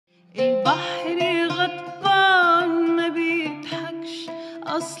البحر غضبان ما بيضحكش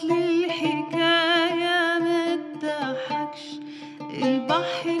أصل الحكاية ما تضحكش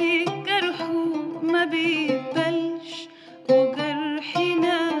البحر جرحه ما بيقبلش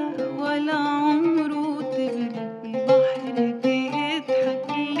وجرحنا ولا عمره تغلب البحر بيضحك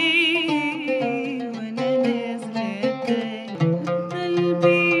ليه وانا نازله تاني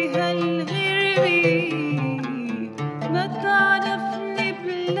قلبي هالغربي ما تعرفني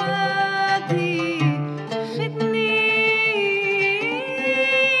بلادي خدني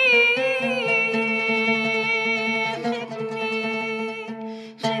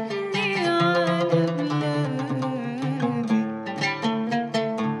على بلادي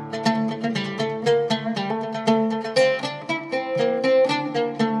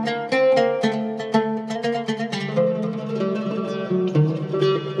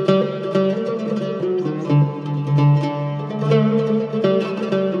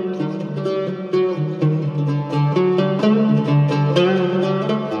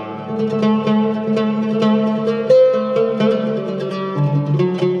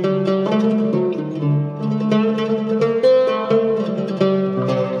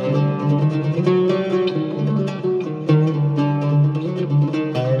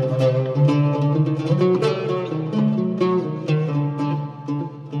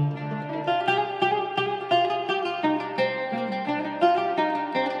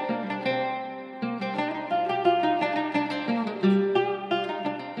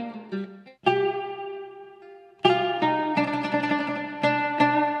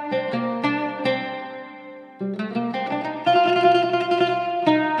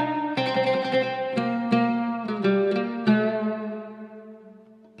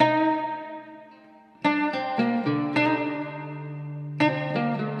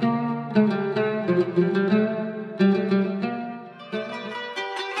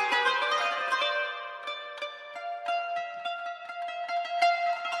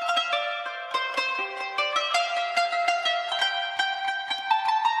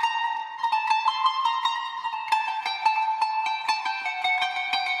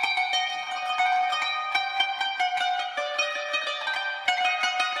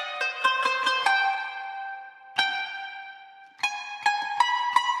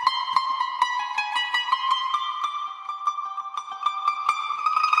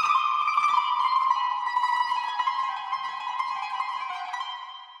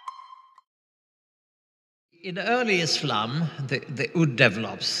In early Islam, the oud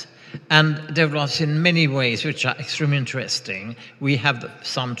develops, and develops in many ways which are extremely interesting. We have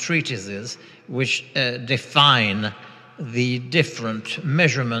some treatises which define the different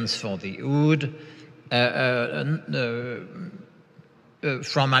measurements for the oud,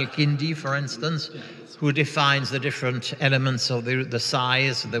 from Al-Kindi, for instance, who defines the different elements of the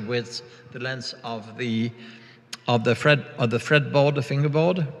size, the width, the length of the fretboard, the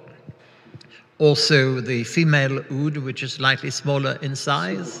fingerboard. Also the female oud, which is slightly smaller in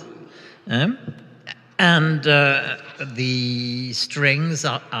size. And the strings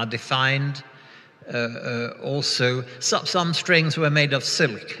are defined also. Some strings were made of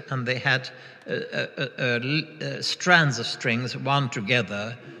silk, and they had strands of strings wound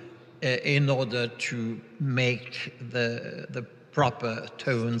together in order to make the proper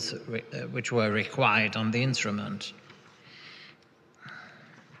tones which were required on the instrument.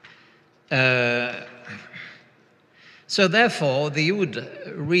 So therefore, the oud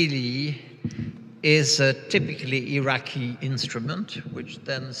really is a typically Iraqi instrument, which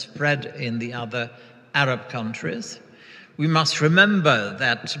then spread in the other Arab countries. We must remember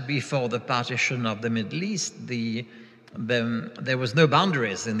that before the partition of the Middle East, there was no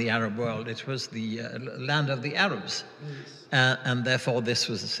boundaries in the Arab world. It was the land of the Arabs. And therefore, this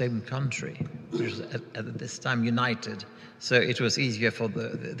was the same country, which was at this time united. So it was easier for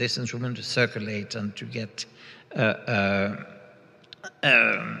this instrument to circulate and to get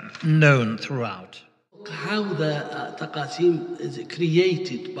known throughout. How the Taqasim is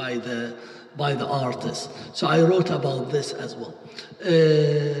created by the artist. So I wrote about this as well.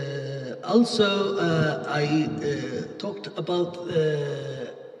 Also, I talked about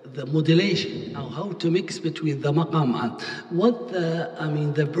the modulation, how to mix between the maqam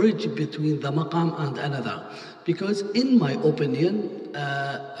and the bridge between the maqam and another. Because in my opinion,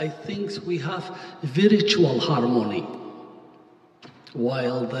 I think we have virtual harmony,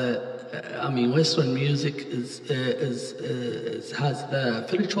 while the Western music has the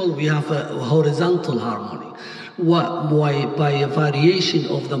virtual. We have a horizontal harmony. By a variation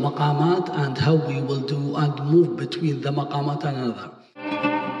of the maqamat and how we will do and move between the maqamat and another.